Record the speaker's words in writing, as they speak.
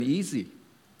easy.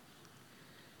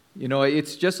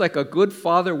 It's just like a good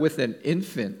father with an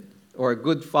infant, or a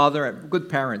good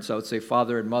parents, I would say,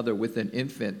 father and mother with an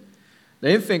infant.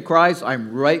 The infant cries,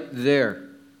 I'm right there,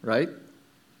 right?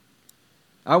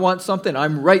 I want something,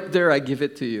 I'm right there, I give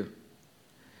it to you.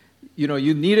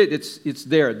 You need it, it's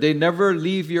there. They never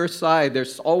leave your side.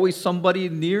 There's always somebody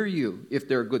near you if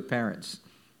they're good parents.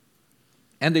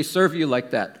 And they serve you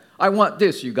like that. I want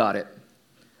this, you got it.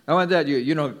 I want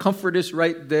that, comfort is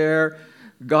right there.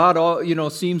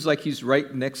 God, seems like he's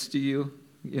right next to you,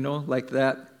 like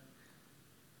that.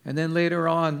 And then later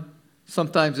on,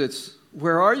 sometimes it's,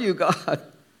 where are you, God?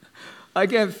 I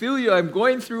can't feel you. I'm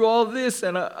going through all this,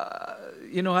 and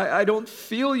I don't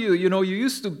feel you. You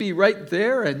used to be right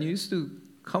there, and you used to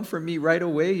comfort me right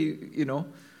away.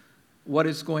 What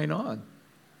is going on?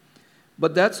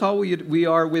 But that's how we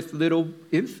are with little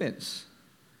infants.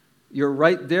 You're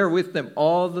right there with them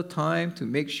all the time to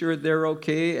make sure they're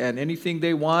okay, and anything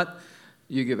they want,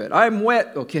 you give it. I'm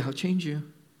wet. Okay, I'll change you.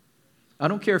 I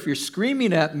don't care if you're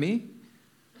screaming at me.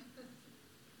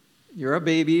 You're a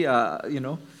baby,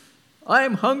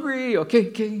 I'm hungry.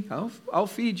 Okay, I'll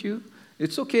feed you.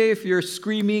 It's okay if you're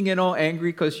screaming and all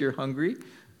angry because you're hungry.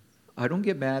 I don't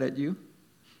get mad at you.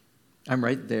 I'm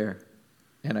right there,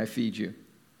 and I feed you.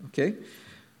 Okay?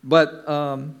 But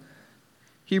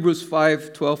Hebrews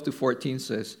 5:12-14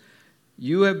 says,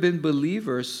 you have been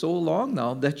believers so long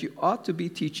now that you ought to be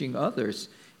teaching others.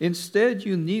 Instead,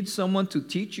 you need someone to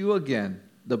teach you again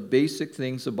the basic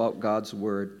things about God's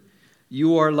Word.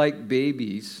 You are like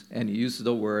babies, and use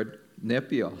the word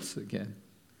nepios again,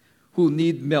 who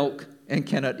need milk and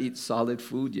cannot eat solid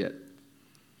food yet.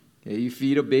 Okay, you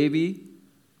feed a baby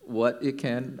what it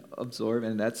can absorb,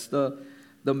 and that's the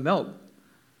milk.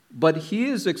 But he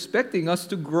is expecting us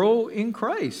to grow in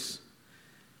Christ.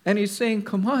 And he's saying,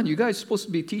 come on, you guys are supposed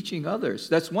to be teaching others.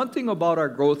 That's one thing about our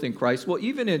growth in Christ. Well,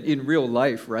 even in real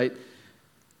life, right?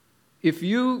 If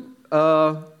you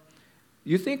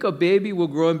think a baby will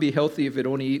grow and be healthy if it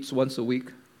only eats once a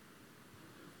week?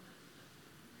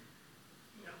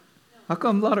 How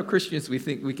come a lot of Christians, we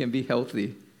think we can be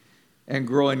healthy and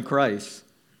grow in Christ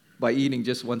by eating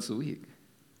just once a week?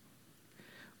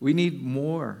 We need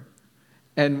more.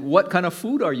 And what kind of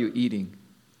food are you eating?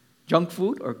 Junk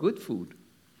food or good food?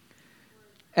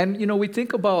 And, we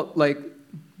think about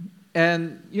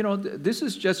this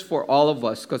is just for all of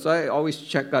us, because I always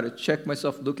got to check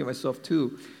myself, look at myself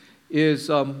too, is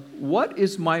what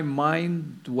is my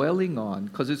mind dwelling on?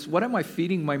 Because it's what am I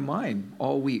feeding my mind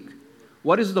all week?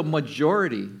 What is the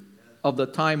majority of the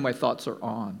time my thoughts are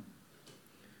on?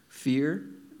 Fear?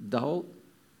 Doubt?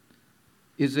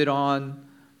 Is it on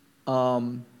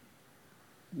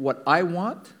what I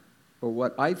want or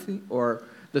what I think or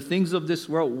the things of this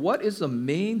world? What is the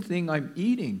main thing I'm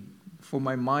eating for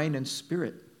my mind and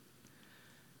spirit?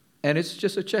 And it's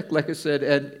just a check, like I said.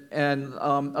 And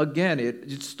again,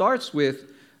 it starts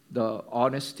with the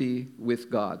honesty with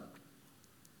God.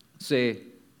 Say,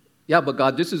 yeah, but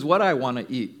God, this is what I want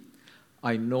to eat.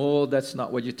 I know that's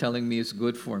not what you're telling me is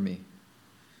good for me.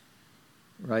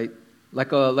 Right?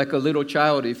 Like a little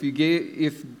child, if you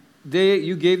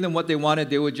gave them what they wanted,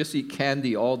 they would just eat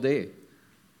candy all day.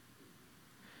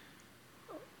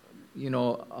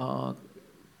 But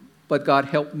God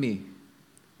helped me.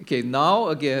 Okay, now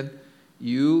again,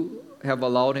 you have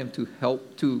allowed him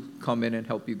to come in and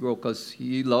help you grow because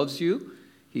he loves you.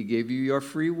 He gave you your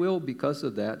free will because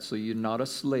of that, so you're not a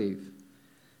slave.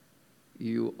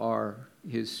 You are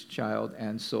his child,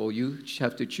 and so you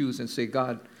have to choose and say,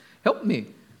 God, help me.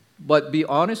 But be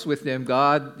honest with him.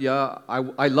 God, yeah,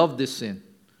 I love this sin,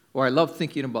 or I love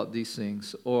thinking about these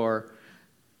things, or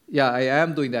yeah, I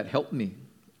am doing that. Help me.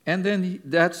 And then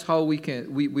that's how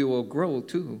we will grow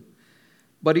too.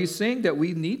 But he's saying that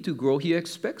we need to grow. He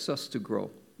expects us to grow.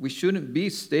 We shouldn't be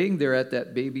staying there at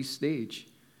that baby stage.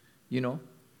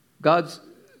 God's,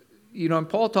 and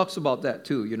Paul talks about that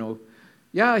too.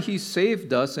 Yeah, he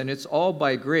saved us and it's all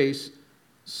by grace.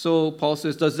 So Paul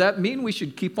says, does that mean we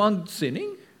should keep on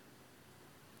sinning?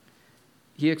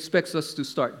 He expects us to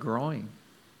start growing.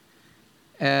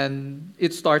 And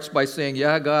it starts by saying,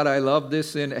 yeah, God, I love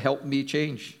this sin. Help me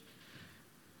change.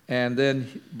 And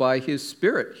then by his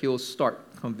Spirit, he'll start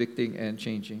convicting and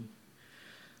changing.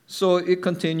 So it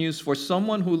continues, for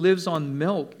someone who lives on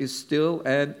milk is still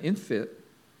an infant,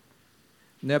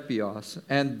 nepios,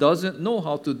 and doesn't know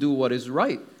how to do what is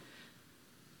right.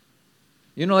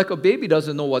 Like a baby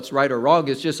doesn't know what's right or wrong.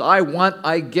 It's just, I want,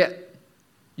 I get.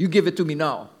 You give it to me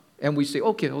now. And we say,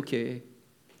 okay.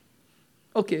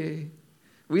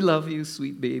 We love you,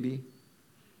 sweet baby.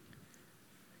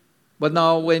 But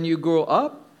now when you grow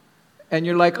up and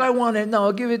you're like, I want it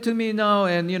now, give it to me now,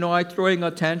 and I throwing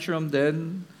a tantrum,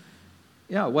 then,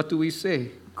 yeah, what do we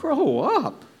say? Grow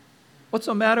up. What's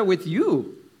the matter with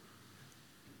you?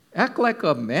 Act like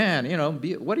a man,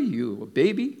 what are you, a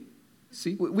baby?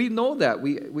 See, we know that.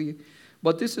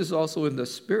 But this is also in the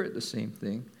spirit, the same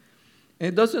thing. And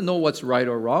it doesn't know what's right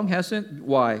or wrong, hasn't.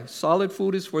 Why? Solid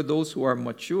food is for those who are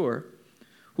mature,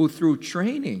 who through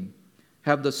training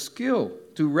have the skill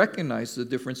to recognize the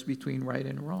difference between right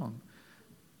and wrong.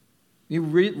 You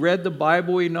read the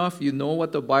Bible enough, you know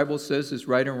what the Bible says is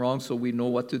right and wrong, so we know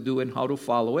what to do and how to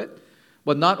follow it.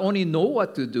 But not only know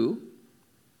what to do,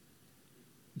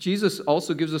 Jesus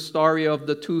also gives a story of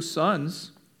the two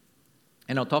sons.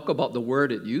 And I'll talk about the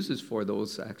word it uses for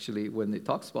those, actually, when it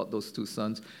talks about those two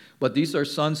sons. But these are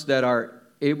sons that are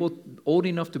old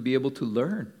enough to be able to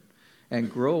learn and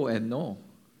grow and know.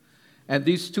 And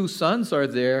these two sons are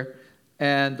there,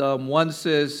 and one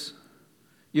says,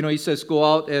 he says, go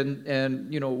out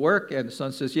and work. And the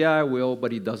son says, yeah, I will,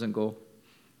 but he doesn't go.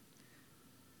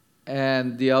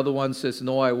 And the other one says,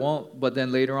 no, I won't. But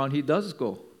then later on, he does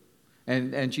go.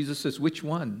 And Jesus says, which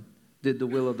one did the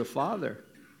will of the Father?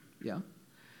 Yeah.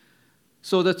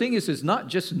 So the thing is not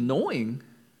just knowing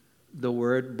the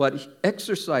word, but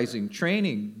exercising,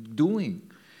 training, doing.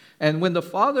 And when the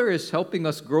Father is helping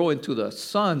us grow into the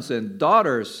sons and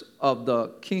daughters of the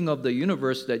King of the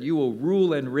universe, that you will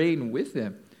rule and reign with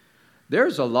him,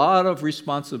 there's a lot of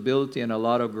responsibility and a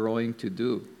lot of growing to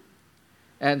do.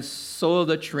 And so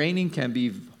the training can be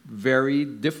very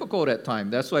difficult at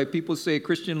times. That's why people say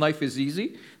Christian life is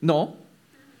easy. No.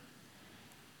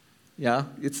 Yeah,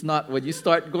 it's not when you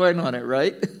start going on it,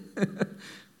 right?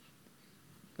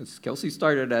 Because Kelsey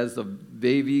started as a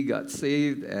baby, got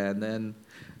saved, and then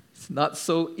it's not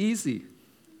so easy.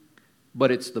 But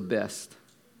it's the best.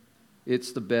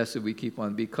 It's the best if we keep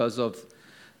on, because of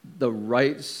the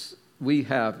rights we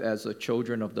have as the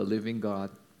children of the living God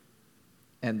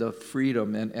and the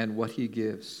freedom and what he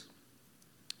gives.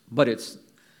 But it's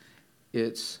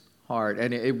hard.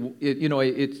 And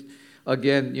it's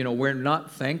again, we're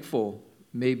not thankful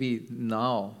maybe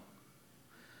now.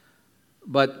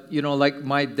 But, like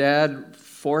my dad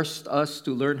forced us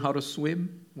to learn how to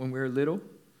swim when we were little.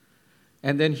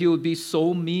 And then he would be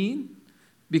so mean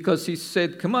because he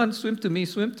said, come on, swim to me,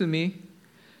 swim to me.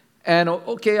 And,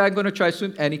 okay, I'm going to try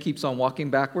swim. And he keeps on walking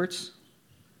backwards.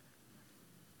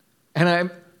 And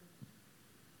I'm,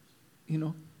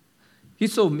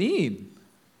 he's so mean.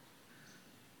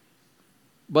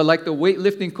 But like the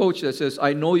weightlifting coach that says,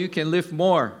 I know you can lift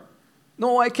more.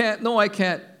 No, I can't. No, I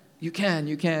can't. You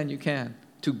can.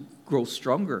 To grow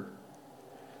stronger.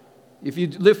 If you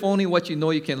lift only what you know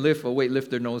you can lift, a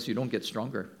weightlifter knows you don't get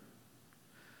stronger.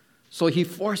 So he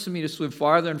forced me to swim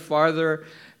farther and farther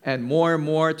and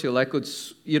more till I could,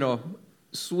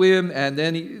 swim, and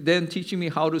then teaching me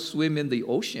how to swim in the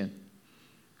ocean.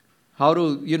 How to,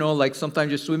 like sometimes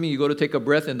you're swimming, you go to take a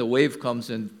breath and the wave comes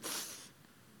and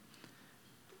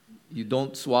you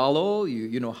don't swallow,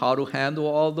 you know how to handle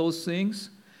all those things.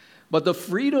 But the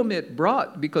freedom it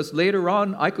brought, because later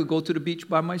on I could go to the beach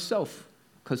by myself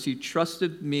because he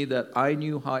trusted me that I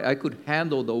knew how I could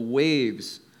handle the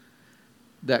waves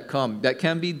that come, that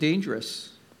can be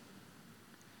dangerous.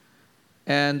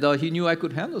 And he knew I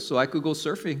could handle, so I could go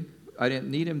surfing. I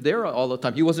didn't need him there all the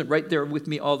time. He wasn't right there with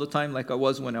me all the time like I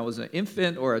was when I was an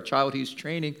infant or a child he's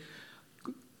training.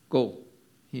 Go.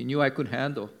 He knew I could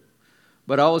handle.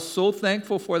 But I was so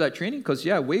thankful for that training because,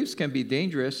 waves can be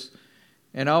dangerous.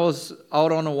 And I was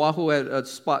out on Oahu at a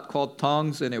spot called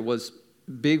Tongs, and it was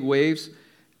big waves.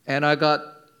 And I got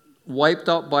wiped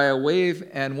out by a wave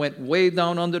and went way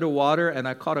down under the water, and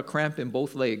I caught a cramp in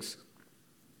both legs.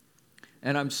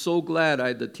 And I'm so glad I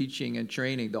had the teaching and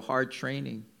training, the hard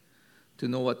training, to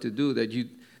know what to do.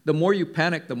 The more you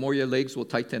panic, the more your legs will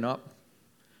tighten up.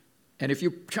 And if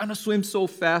you're trying to swim so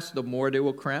fast, the more they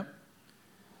will cramp.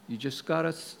 You just got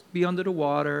to be under the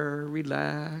water,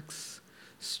 relax,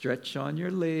 stretch on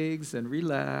your legs and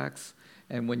relax.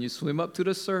 And when you swim up to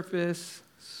the surface,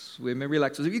 swim and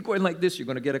relax. So if you're going like this, you're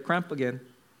going to get a cramp again.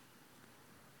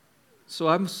 So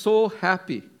I'm so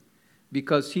happy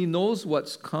because he knows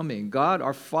what's coming. God,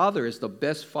 our Father, is the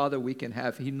best Father we can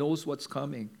have. He knows what's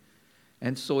coming.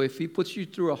 And so if he puts you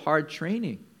through a hard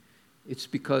training, it's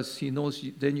because he knows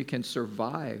then you can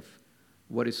survive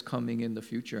what is coming in the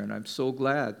future. And I'm so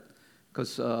glad,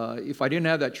 because if I didn't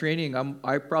have that training,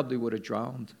 I probably would have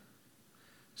drowned.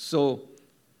 So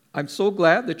I'm so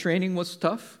glad the training was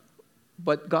tough,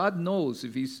 but God knows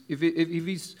if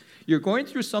you're going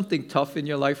through something tough in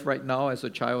your life right now as a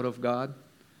child of God,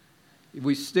 if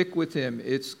we stick with him,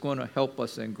 it's going to help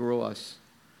us and grow us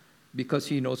because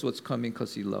he knows what's coming,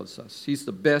 because he loves us. He's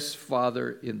the best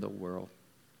father in the world,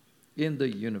 in the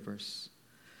universe.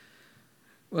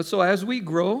 Well, so as we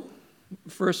grow,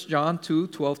 1 John 2,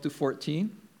 12 to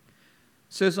 14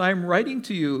 says, I'm writing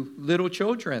to you, little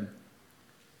children.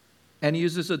 And he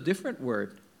uses a different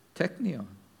word, teknion,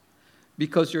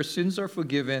 because your sins are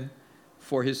forgiven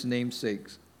for his name's sake.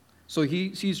 So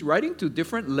he's writing to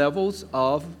different levels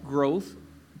of growth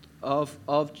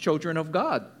of children of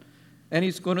God. And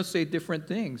he's going to say different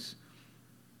things.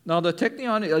 Now, the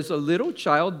teknion is a little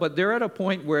child, but they're at a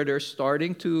point where they're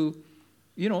starting to,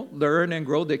 learn and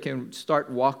grow. They can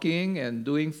start walking and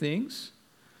doing things.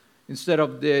 Instead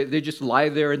of they just lie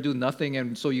there and do nothing,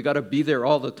 and so you got to be there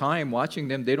all the time watching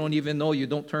them. They don't even know you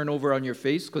don't turn over on your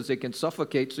face because they can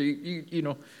suffocate. So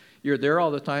you're there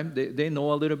all the time. They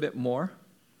know a little bit more.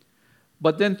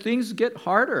 But then things get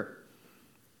harder.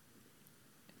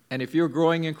 And if you're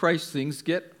growing in Christ, things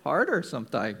get harder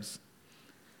sometimes.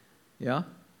 Yeah?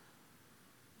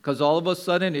 Because all of a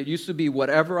sudden, it used to be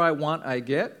whatever I want, I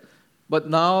get. But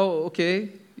now, okay,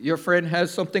 your friend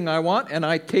has something I want, and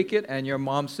I take it, and your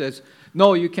mom says,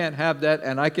 no, you can't have that,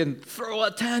 and I can throw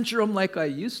a tantrum like I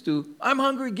used to. I'm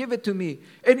hungry, give it to me.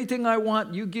 Anything I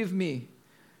want, you give me.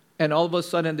 And all of a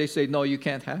sudden, they say, no, you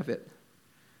can't have it.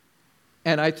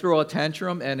 And I throw a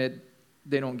tantrum, and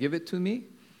they don't give it to me.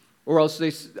 Or else they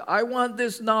say, I want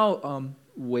this now.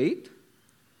 Wait.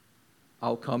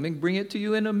 I'll come and bring it to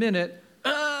you in a minute.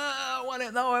 I want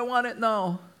it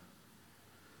now.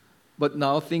 But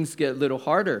now things get a little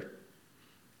harder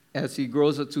as he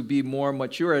grows up to be more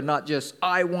mature and not just,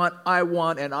 I want,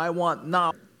 and I want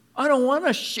now. I don't want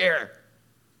to share.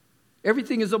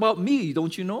 Everything is about me,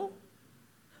 don't you know?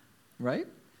 Right?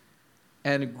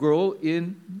 And grow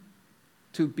in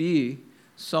to be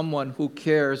someone who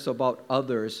cares about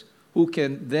others, who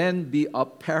can then be a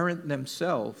parent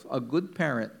themselves, a good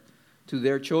parent to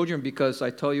their children. Because I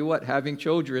tell you what, having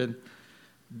children,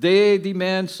 they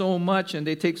demand so much and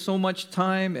they take so much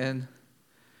time, and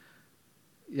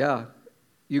yeah,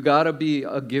 you got to be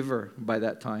a giver by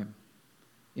that time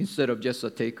instead of just a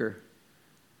taker,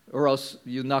 or else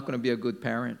you're not going to be a good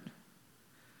parent.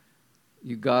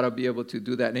 You got to be able to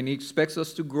do that. And he expects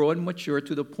us to grow and mature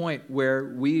to the point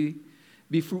where we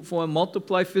be fruitful and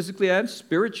multiply physically and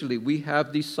spiritually. We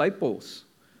have disciples.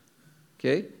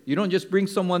 Okay? You don't just bring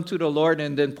someone to the Lord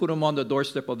and then put them on the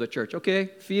doorstep of the church. Okay?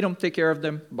 Feed them, take care of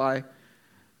them, bye.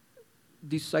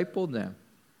 Disciple them.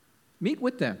 Meet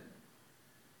with them.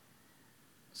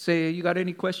 Say, you got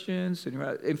any questions?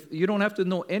 If you don't have to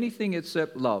know anything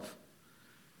except love.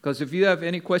 Because if you have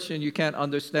any question you can't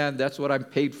understand, that's what I'm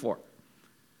paid for.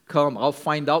 Come, I'll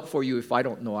find out for you if I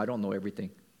don't know. I don't know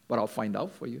everything, but I'll find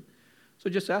out for you. So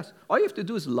just ask. All you have to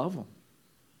do is love them.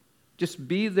 Just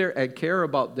be there and care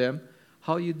about them.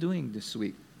 How are you doing this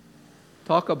week?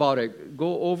 Talk about it.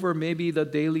 Go over maybe the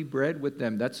daily bread with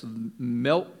them. That's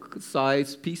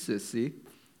milk-sized pieces, see?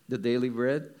 The daily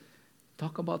bread.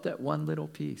 Talk about that one little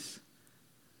piece.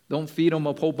 Don't feed them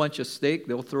a whole bunch of steak.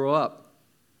 They'll throw up.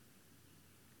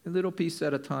 A little piece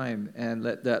at a time, and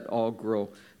let that all grow.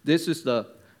 This is the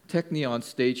teknion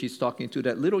stage he's talking to,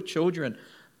 that little children.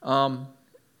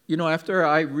 After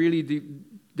I really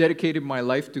dedicated my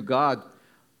life to God,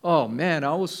 oh man,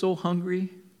 I was so hungry.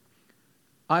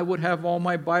 I would have all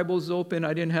my Bibles open.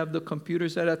 I didn't have the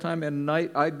computers at that time. And at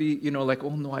night, I'd be, like,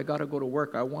 oh no, I got to go to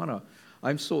work.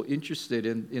 I'm so interested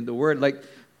in the Word.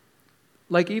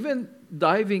 Like even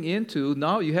diving into,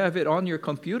 now you have it on your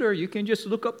computer. You can just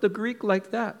look up the Greek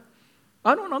like that.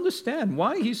 I don't understand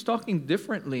why he's talking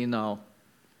differently now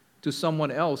to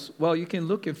someone else. Well, you can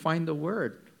look and find the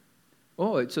word.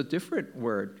 Oh, it's a different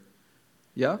word.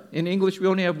 Yeah? In English, we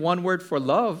only have one word for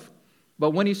love.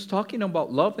 But when he's talking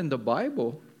about love in the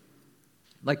Bible,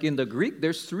 like in the Greek,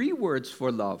 there's 3 words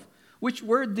for love. Which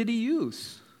word did he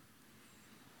use?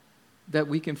 That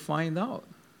we can find out.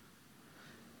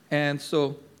 And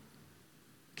so,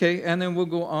 okay, and then we'll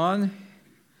go on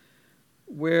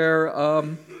where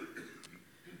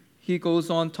he goes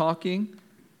on talking,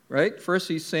 right? First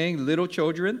he's saying, little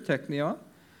children, teknion.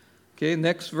 Okay,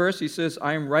 next verse, he says,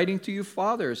 I am writing to you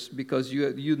fathers because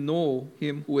you know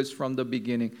him who is from the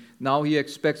beginning. Now he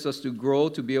expects us to grow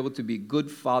to be able to be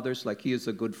good fathers like he is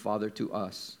a good father to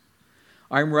us.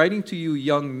 I am writing to you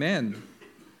young men.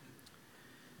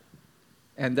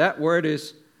 And that word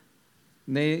is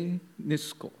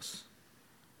neoniskos,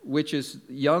 which is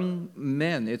young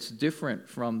men. It's different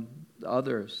from the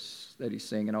others that he's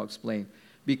saying, and I'll explain.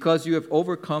 Because you have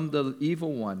overcome the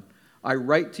evil one. I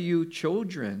write to you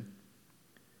children,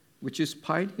 which is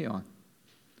paideon,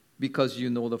 because you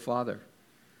know the Father.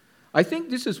 I think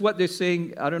this is what they're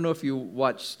saying. I don't know if you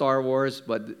watch Star Wars,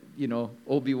 but,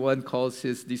 Obi-Wan calls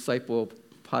his disciple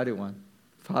Padawan.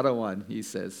 Padawan, he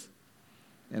says.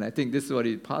 And I think this is what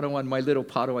Padawan, my little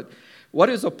Padawan. What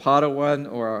is a Padawan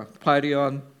or a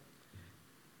Padawan?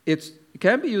 It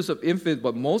can be used of infant,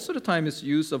 but most of the time it's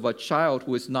used of a child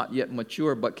who is not yet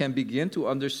mature, but can begin to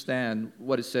understand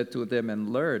what is said to them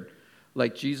and learn.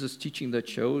 Like Jesus teaching the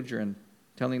children,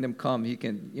 telling them, come, he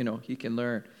can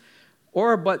learn.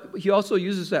 But he also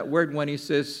uses that word when he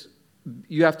says,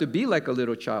 you have to be like a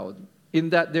little child, in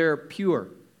that they're pure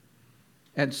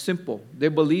and simple. They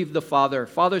believe the Father.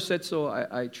 Father said so,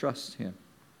 I trust him.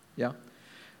 Yeah?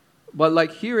 But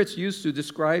like here it's used to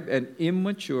describe an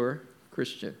immature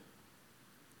Christian.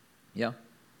 Yeah?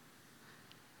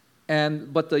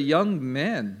 But the young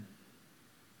men,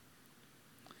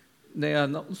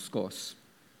 neanoskos,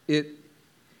 he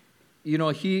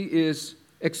is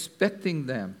expecting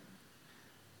them.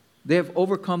 They have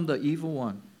overcome the evil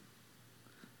one.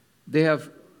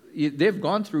 They've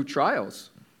gone through trials.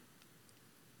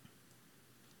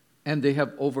 And they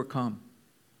have overcome.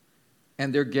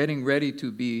 And they're getting ready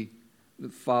to be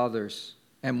fathers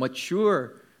and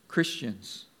mature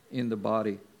Christians in the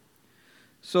body.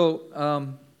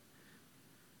 So,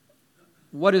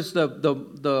 what is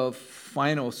the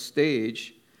final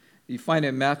stage? You find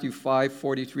in Matthew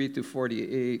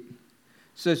 5:43-48. It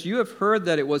says, you have heard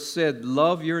that it was said,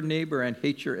 love your neighbor and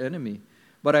hate your enemy.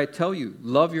 But I tell you,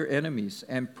 love your enemies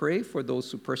and pray for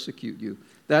those who persecute you.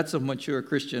 That's a mature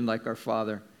Christian like our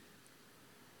Father.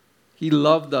 He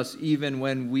loved us even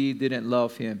when we didn't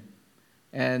love him.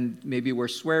 And maybe we're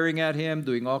swearing at him,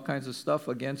 doing all kinds of stuff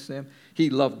against him. He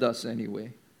loved us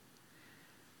anyway.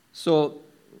 So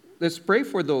let's pray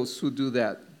for those who do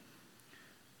that.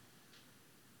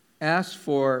 Ask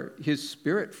for his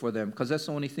Spirit for them, because that's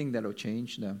the only thing that will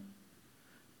change them.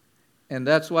 And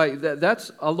that's why, that's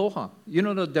aloha. You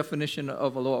know the definition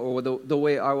of aloha, or the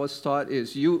way I was taught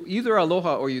is, you either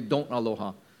aloha or you don't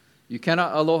aloha. You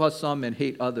cannot aloha some and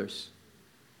hate others.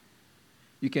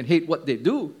 You can hate what they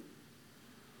do,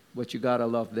 but you got to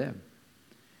love them.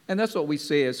 And that's what we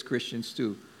say as Christians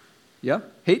too. Yeah?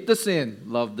 Hate the sin,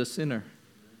 love the sinner.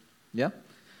 Yeah?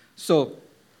 So,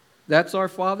 that's our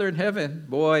Father in heaven.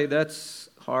 Boy, that's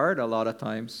hard a lot of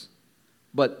times.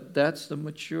 But that's the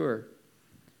mature.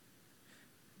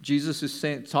 Jesus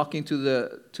is talking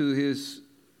to his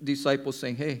disciples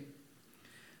saying, hey,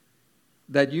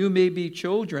 that you may be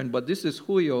children, but this is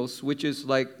huios, which is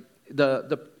like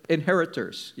the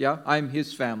inheritors. Yeah? I'm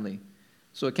his family.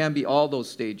 So it can be all those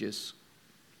stages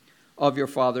of your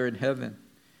Father in heaven.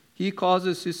 He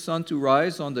causes his sun to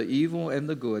rise on the evil and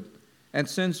the good, and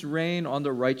sends rain on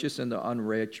the righteous and the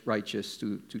unrighteous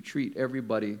to treat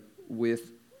everybody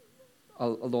with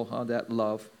aloha, that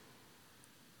love.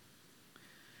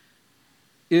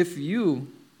 If you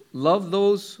love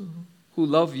those who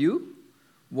love you,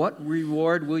 what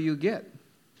reward will you get?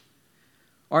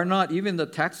 Are not even the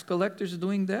tax collectors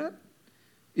doing that?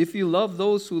 If you love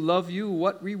those who love you,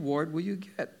 what reward will you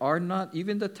get? Are not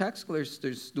even the tax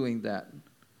collectors doing that?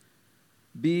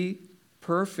 Be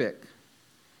perfect.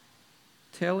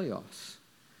 Teleos.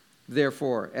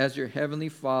 Therefore, as your heavenly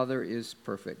Father is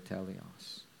perfect.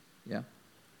 Teleos. Yeah?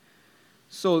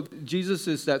 So, Jesus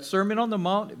is that Sermon on the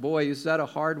Mount. Boy, is that a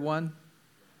hard one?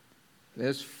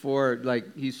 That's for,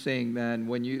 like he's saying, man,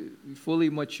 when you fully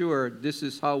mature, this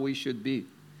is how we should be.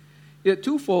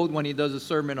 Twofold when he does a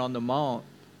Sermon on the Mount.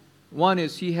 One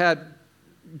is he had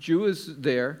Jews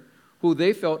there who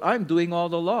they felt, I'm doing all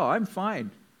the law. I'm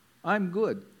fine. I'm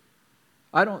good.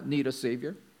 I don't need a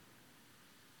Savior.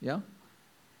 Yeah?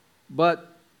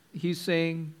 But he's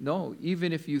saying, no,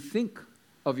 even if you think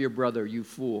of your brother, you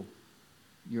fool,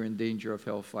 you're in danger of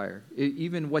hellfire.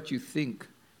 Even what you think.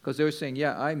 Because they were saying,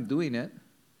 yeah, I'm doing it.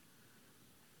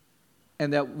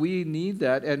 And that we need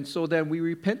that. And so then we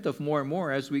repent of more and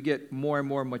more as we get more and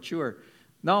more mature.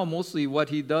 Now, mostly what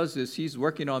he does is he's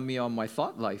working on me on my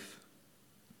thought life.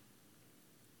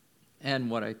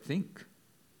 And what I think.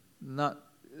 Not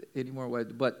anymore,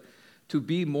 but to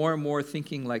be more and more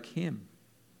thinking like him.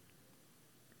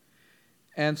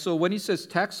 And so when he says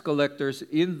tax collectors,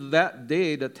 in that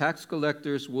day, the tax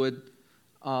collectors would,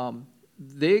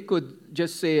 they could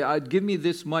just say, give me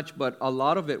this much, but a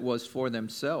lot of it was for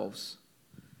themselves.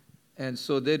 And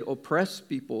so they'd oppress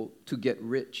people to get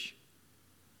rich.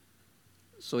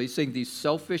 So he's saying these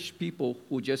selfish people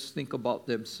who just think about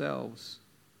themselves.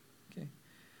 Okay.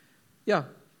 Yeah,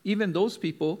 even those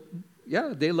people,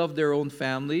 yeah, they love their own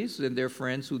families and their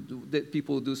friends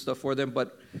people who do stuff for them.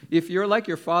 But if you're like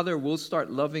your Father, we'll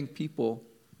start loving people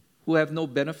who have no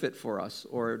benefit for us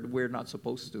or we're not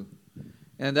supposed to.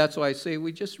 And that's why I say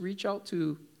we just reach out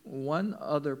to one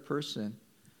other person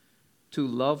to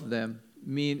love them.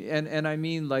 And I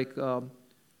mean like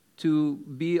to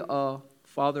be a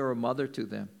father or mother to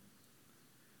them.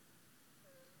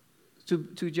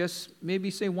 To just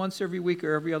maybe say once every week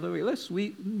or every other week, let's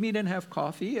meet and have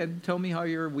coffee and tell me how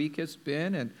your week has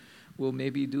been, and we'll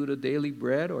maybe do the daily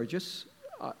bread, or just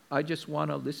I just want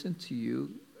to listen to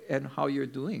you and how you're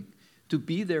doing, to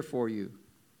be there for you.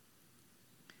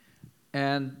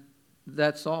 And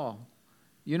that's all.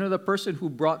 You know, the person who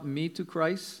brought me to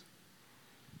Christ,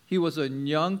 he was a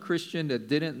young Christian that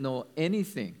didn't know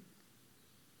anything.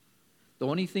 The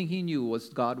only thing he knew was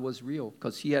God was real,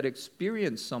 because he had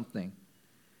experienced something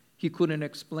he couldn't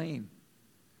explain.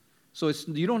 So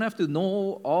you don't have to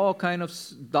know all kind of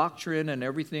doctrine and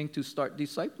everything to start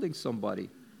discipling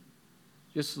somebody.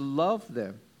 Just love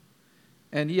them.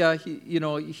 And yeah,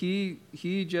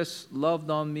 he just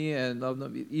loved on me and loved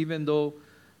on me, even though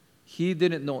he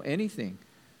didn't know anything.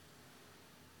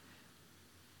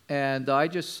 And I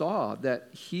just saw that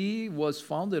he was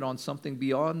founded on something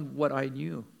beyond what I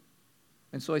knew.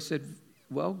 And so I said,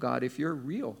 well, God, if you're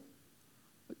real,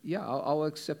 yeah, I'll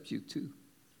accept you too.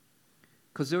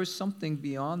 Because there was something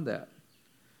beyond that.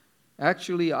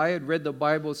 Actually, I had read the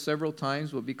Bible several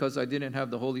times, but because I didn't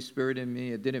have the Holy Spirit in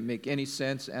me, it didn't make any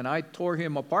sense. And I tore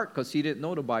him apart because he didn't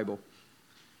know the Bible.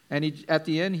 And at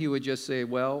the end, he would just say,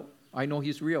 well, I know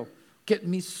he's real. Get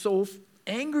me so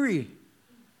angry.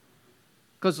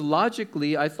 Because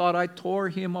logically, I thought I tore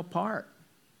him apart.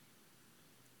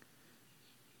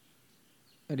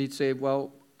 And he'd say,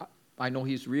 well, I know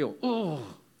he's real. Oh.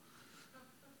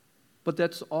 But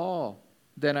that's all.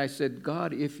 Then I said,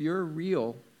 God, if you're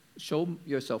real, show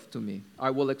yourself to me. I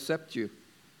will accept you.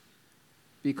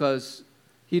 Because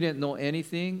he didn't know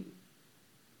anything,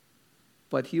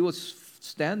 but he was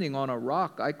standing on a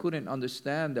rock I couldn't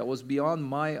understand, that was beyond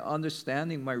my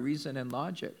understanding, my reason and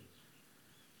logic.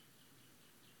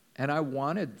 And I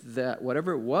wanted that,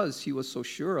 whatever it was he was so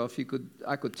sure of,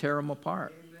 I could tear him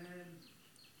apart. Amen.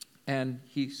 And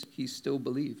he still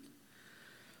believed.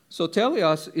 So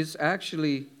teleos is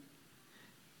actually,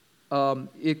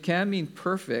 it can mean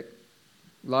perfect.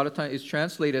 A lot of times it's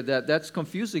translated that's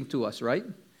confusing to us, right?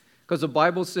 Because the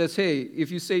Bible says, hey, if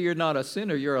you say you're not a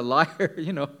sinner, you're a liar,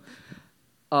 you know.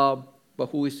 But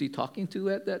who is he talking to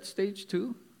at that stage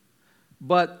too?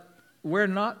 But we're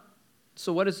not.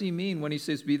 So what does he mean when he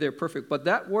says be there perfect? But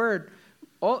that word,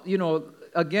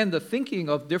 again, the thinking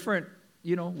of different,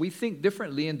 we think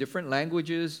differently in different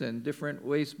languages and different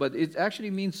ways, but it actually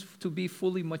means to be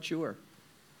fully mature.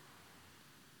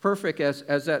 Perfect as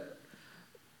that,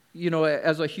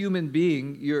 as a human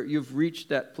being, you've reached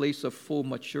that place of full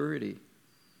maturity.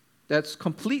 That's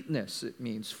completeness, it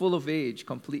means, full of age,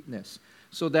 completeness.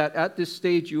 So that at this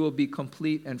stage you will be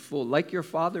complete and full, like your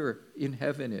Father in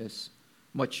heaven is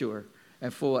mature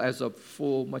and full, as a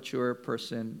full mature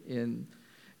person in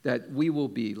that we will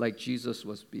be like Jesus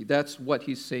was be. That's what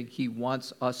he's saying he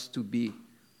wants us to be.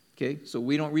 Okay? So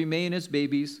we don't remain as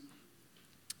babies.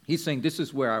 He's saying this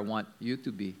is where I want you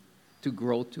to be, to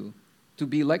grow to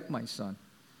be like my son.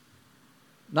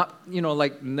 Not,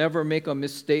 like never make a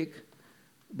mistake,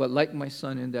 but like my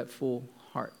son in that full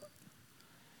heart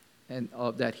and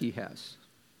that he has.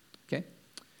 Okay?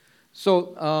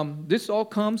 So this all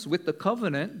comes with the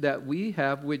covenant that we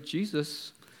have with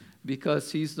Jesus,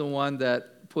 because he's the one that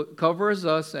covers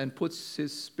us and puts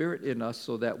his spirit in us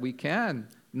so that we can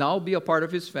now be a part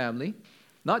of his family.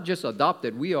 Not just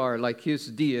adopted, we are like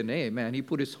his DNA, man. He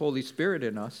put his Holy Spirit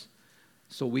in us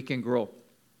so we can grow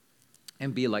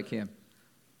and be like him.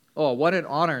 Oh, what an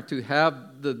honor to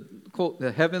have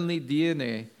the heavenly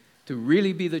DNA, to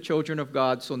really be the children of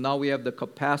God, so now we have the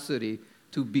capacity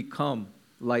to become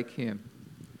like him.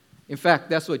 In fact,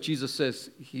 that's what Jesus says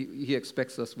he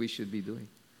expects us we should be doing.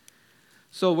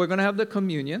 So we're going to have the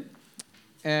communion,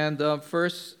 and the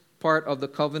first part of the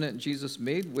covenant Jesus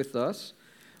made with us,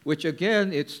 which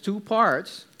again, it's two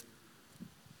parts.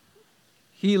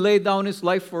 He laid down his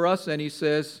life for us, and he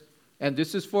says, and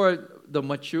this is for the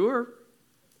mature,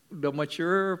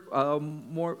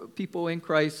 more people in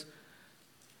Christ.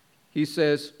 He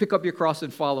says, pick up your cross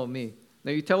and follow me.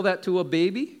 Now you tell that to a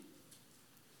baby,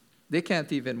 they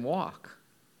can't even walk.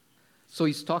 So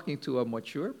he's talking to a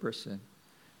mature person.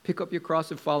 Pick up your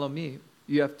cross and follow me.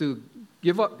 You have to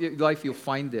give up your life, you'll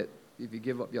find it. If you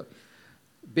give up your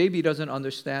baby doesn't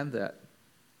understand that.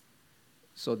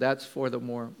 So that's for the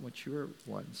more mature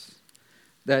ones.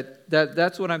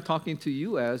 That's what I'm talking to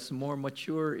you as, more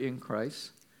mature in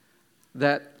Christ.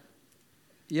 That,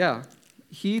 yeah,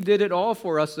 he did it all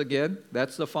for us again.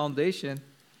 That's the foundation.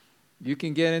 You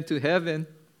can get into heaven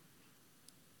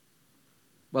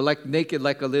but like naked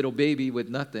like a little baby with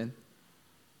nothing,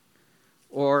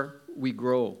 or we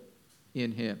grow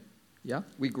in him. Yeah,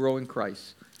 we grow in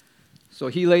Christ. So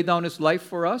he laid down his life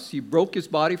for us. He broke his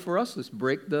body for us. Let's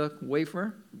break the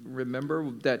wafer. Remember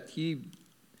that he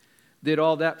did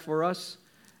all that for us.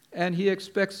 And he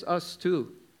expects us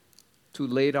too to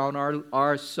lay down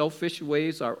our selfish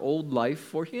ways, our old life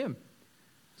for him.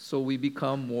 So we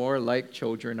become more like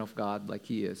children of God, like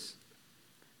he is.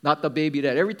 Not the baby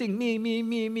that everything,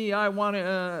 me, I want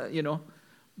to,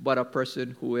 but a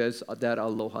person who has that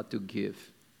aloha to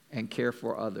give and care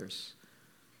for others.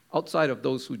 Outside of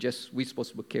those who we're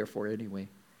supposed to care for anyway.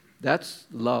 That's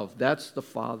love. That's the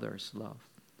Father's love.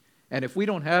 And if we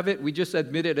don't have it, we just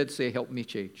admit it and say, help me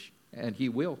change. And he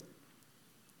will,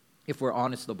 if we're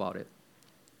honest about it.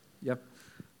 Yeah.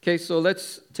 Okay, so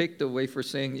let's take the wafer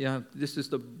saying, this is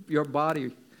your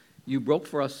body. You broke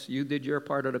for us. You did your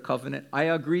part of the covenant. I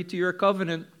agree to your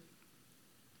covenant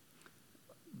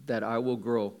that I will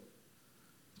grow,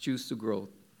 choose to grow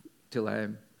till I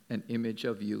am an image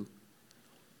of you.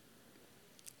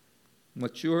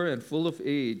 Mature and full of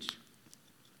age,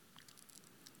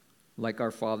 like our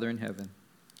Father in heaven.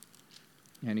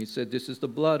 And he said, this is the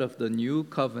blood of the new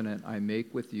covenant I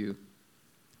make with you.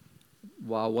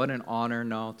 Wow, what an honor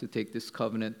now to take this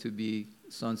covenant to be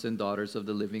sons and daughters of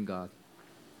the living God.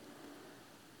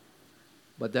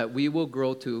 But that we will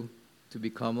grow to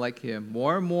become like him,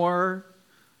 more and more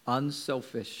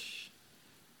unselfish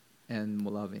and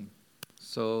loving.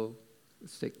 So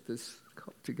let's take this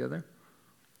cup together.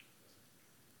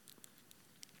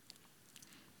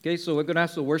 Okay, so we're going to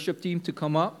ask the worship team to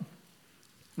come up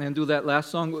and do that last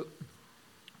song.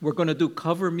 We're going to do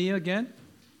Cover Me again.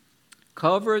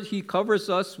 He covers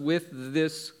us with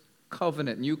this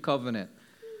covenant, new covenant.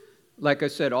 Like I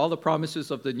said, all the promises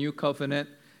of the new covenant.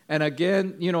 And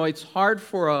again, it's hard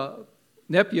for a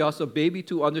nepios, a baby,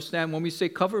 to understand when we say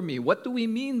cover me. What do we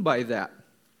mean by that?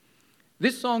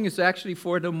 This song is actually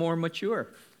for the more mature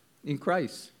in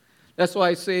Christ. That's why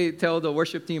I tell the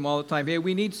worship team all the time, hey,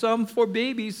 we need some for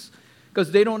babies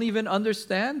because they don't even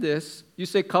understand this. You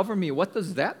say, cover me. What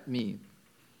does that mean?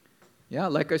 Yeah,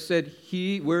 like I said,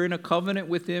 we're in a covenant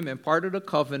with him, and part of the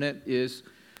covenant is,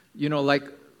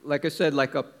 like I said,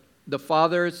 the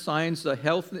father signs the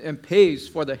health and pays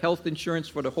for the health insurance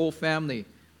for the whole family.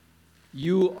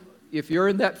 If you're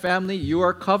in that family, you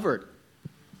are covered.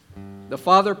 The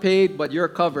father paid, but you're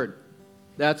covered.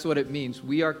 That's what it means.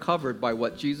 We are covered by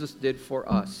what Jesus did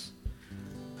for us.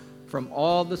 From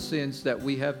all the sins that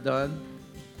we have done,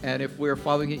 and if we're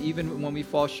following it, even when we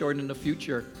fall short in the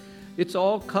future, it's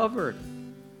all covered.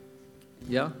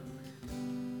 Yeah?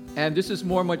 And this is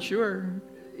more mature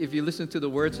if you listen to the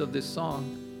words of this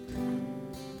song.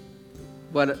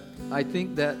 But I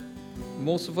think that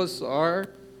most of us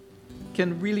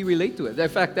can really relate to it. In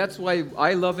fact, that's why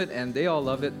I love it and they all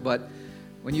love it. But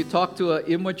when you talk to an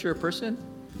immature person,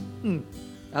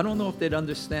 I don't know if they'd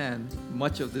understand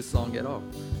much of this song at all.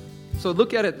 So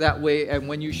look at it that way, and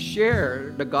when you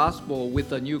share the gospel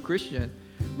with a new Christian,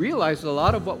 realize a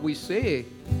lot of what we say,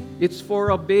 it's for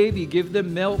a baby. Give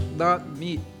them milk, not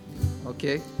meat.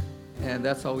 Okay? And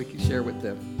that's how we can share with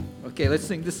them. Okay, let's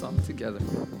sing this song together.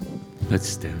 Let's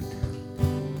stand.